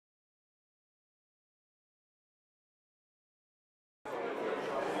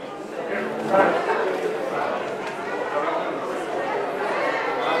Number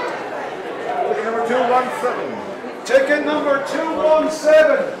 217. Ticket number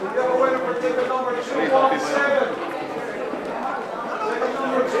 217. We have a winner for ticket number 217. Ticket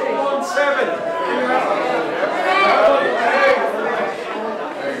number 217.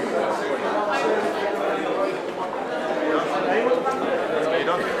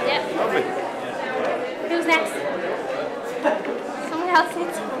 Yep. Who's next? Someone else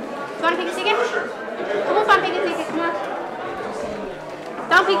needs. Do you want to pick a ticket? Come on, pick a ticket. Come on.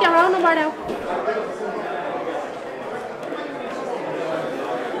 Don't pick your own number now.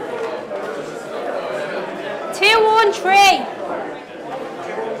 213.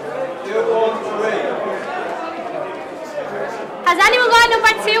 213. Has anyone got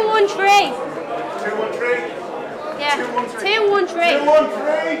number 213? 213. Yeah. 213.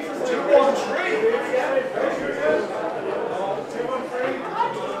 213. 213.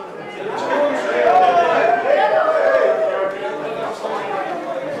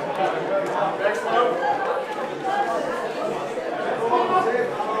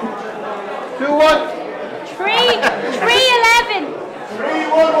 311.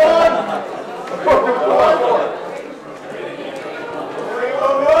 311.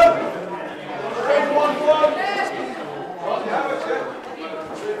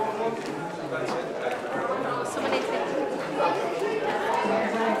 Someone needs it.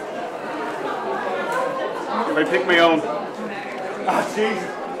 If I pick my own. Ah, Jesus.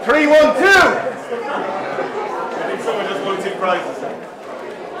 312. I think someone just won 2 prizes.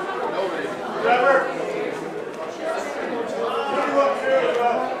 Trevor.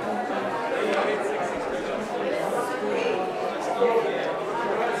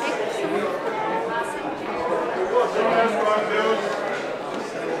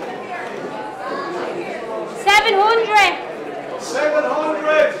 700.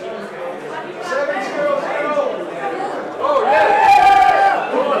 700. 700. Oh, yeah.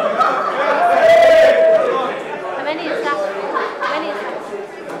 How many is that? How many is that?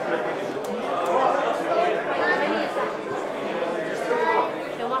 How many is that?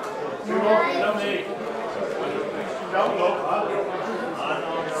 2 more.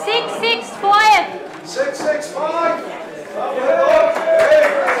 665. 665.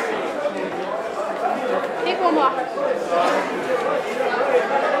 Pick one more.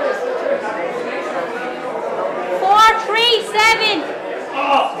 437.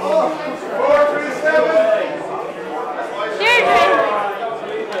 437. Deirdre.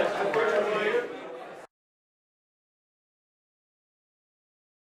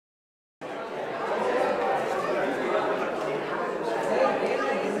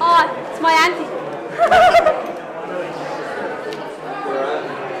 Oh, it's my auntie.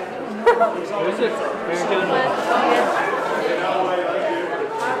 Who is it? Who's doing it?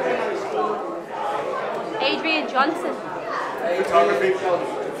 Adrian Johnson. Photography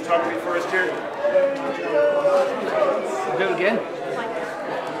first here. Do it again.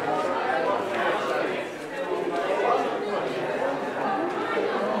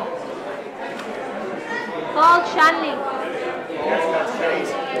 Paul Shanley. Yes, that's great.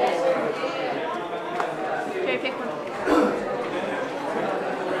 Jerry, pick one.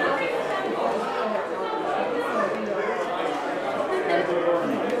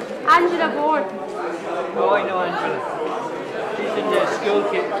 Angela Bourne. Oh, I know Angela. She's in the school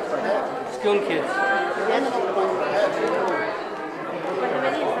kids. School kids. How many is that?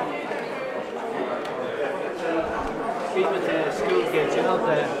 She's with the school kids, you know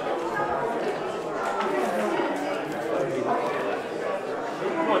the.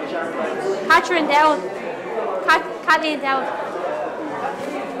 Catherine Dowd. Kathleen Dowd.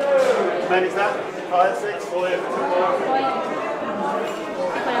 How many is that? 5, 6, 5, 2 more.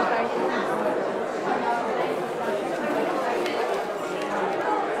 Pick one out, Barry.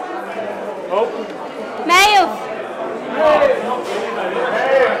 Oh. Mayo.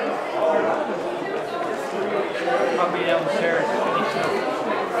 Probably downstairs.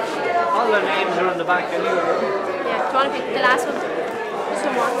 All the names are on the back anyway. Yeah, do you want to pick the last one? Just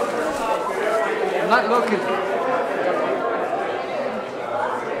one more. I'm not looking.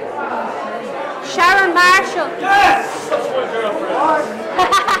 Sharon Marshall.